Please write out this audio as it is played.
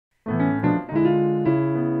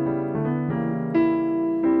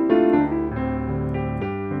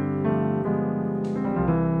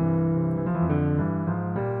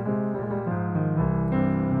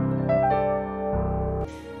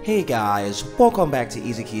Hey guys, welcome back to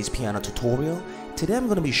Easy Keys Piano Tutorial. Today I'm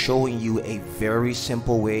going to be showing you a very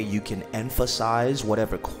simple way you can emphasize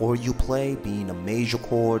whatever chord you play, being a major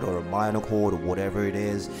chord or a minor chord or whatever it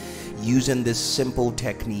is, using this simple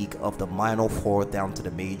technique of the minor fourth down to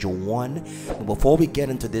the major one. But before we get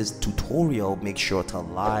into this tutorial, make sure to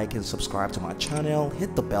like and subscribe to my channel,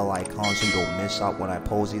 hit the bell icon so you don't miss out when I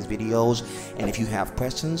post these videos, and if you have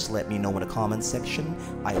questions, let me know in the comment section.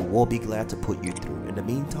 I will be glad to put you through. In the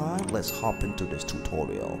meantime, let's hop into this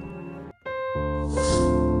tutorial.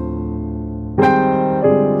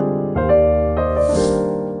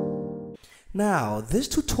 Now, this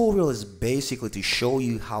tutorial is basically to show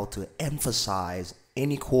you how to emphasize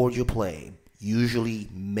any chord you play, usually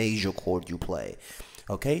major chord you play.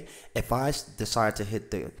 Okay, if I decide to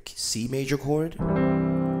hit the C major chord,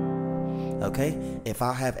 okay, if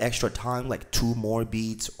I have extra time like 2 more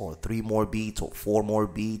beats or 3 more beats or 4 more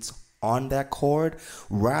beats on that chord,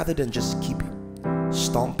 rather than just keep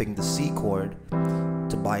stomping the C chord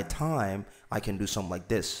to buy time, I can do something like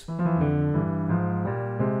this.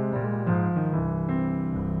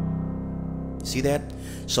 See that?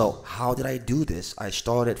 So how did I do this? I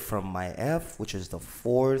started from my F, which is the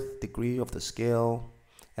 4th degree of the scale,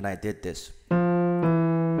 and I did this.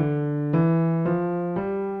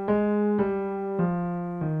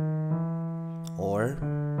 Or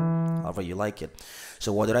however you like it.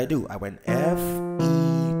 So what did I do? I went F,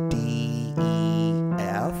 E, D, E,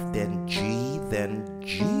 F, then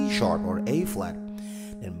G sharp or A flat,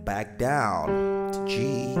 then back down to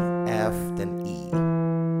G, F, then E.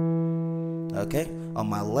 Okay, on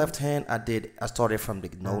my left hand I started from the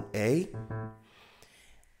note A,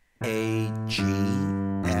 G,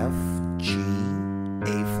 F, G,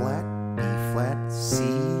 A flat, B flat, C,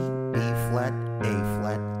 B flat, A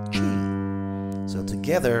flat, G. So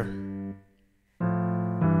together,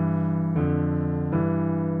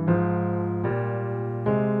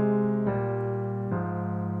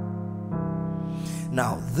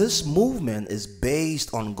 now this movement is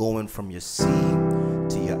based on going from your C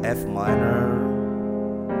to your F minor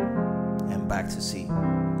and back to C.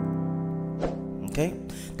 Okay,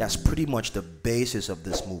 that's pretty much the basis of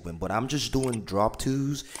this movement, but I'm just doing drop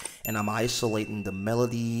twos and I'm isolating the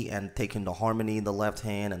melody and taking the harmony in the left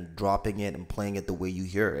hand and dropping it and playing it the way you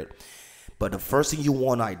hear it. But the first thing you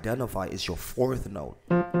want to identify is your 4th note,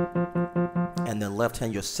 and then left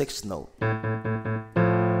hand your 6th note.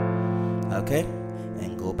 Okay,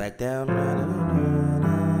 and go back down.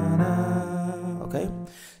 Okay,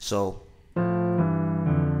 so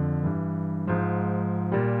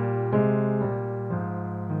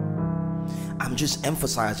I'm just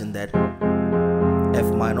emphasizing that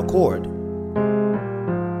F minor chord.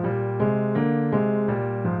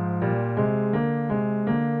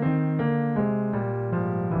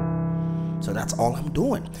 So that's all I'm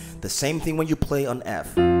doing. The same thing when you play on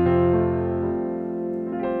F.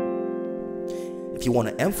 If you want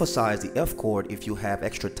to emphasize the F chord, if you have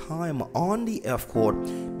extra time on the F chord,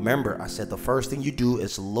 remember I said the first thing you do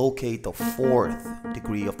is locate the 4th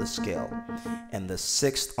degree of the scale and the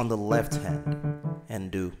 6th on the left hand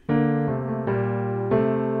and do.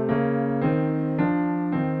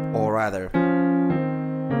 Or rather,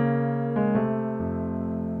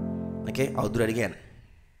 okay, I'll do that again.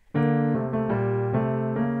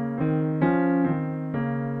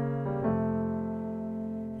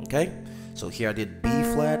 Okay, so here I did B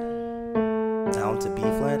flat, down to B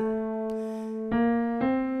flat,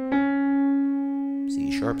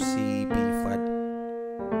 C sharp, C, B flat,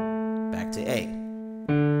 back to A.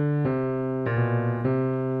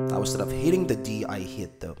 Now instead of hitting the D, I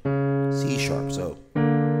hit the C sharp, so.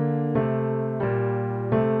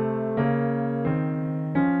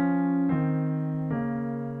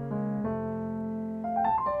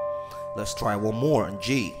 Let's try one more on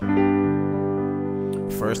G.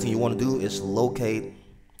 First thing you want to do is locate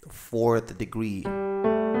the 4th degree of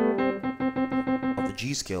the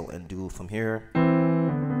G scale and do from here.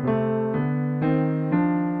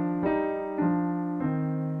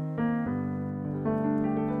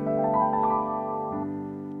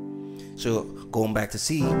 So going back to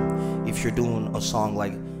C, if you're doing a song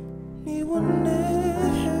like "We will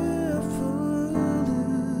never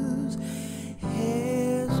lose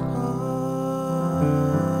his heart,"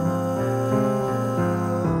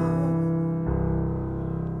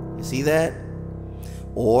 see that?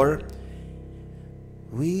 Or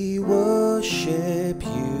we worship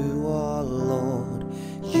you, our Lord,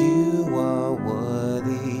 you are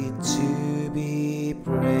worthy to be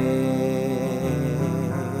praised.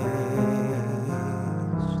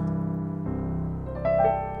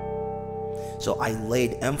 So I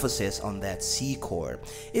laid emphasis on that C chord.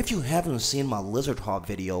 If you haven't seen my lizard hop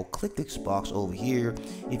video, click this box over here.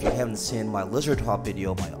 If you haven't seen my lizard hop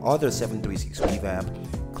video, my other 736 revamp,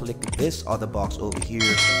 click this other box over here.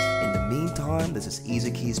 In the meantime, this is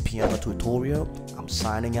Easy Keys Piano Tutorial. I'm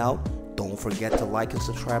signing out. Don't forget to like and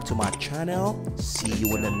subscribe to my channel. See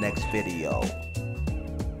you in the next video.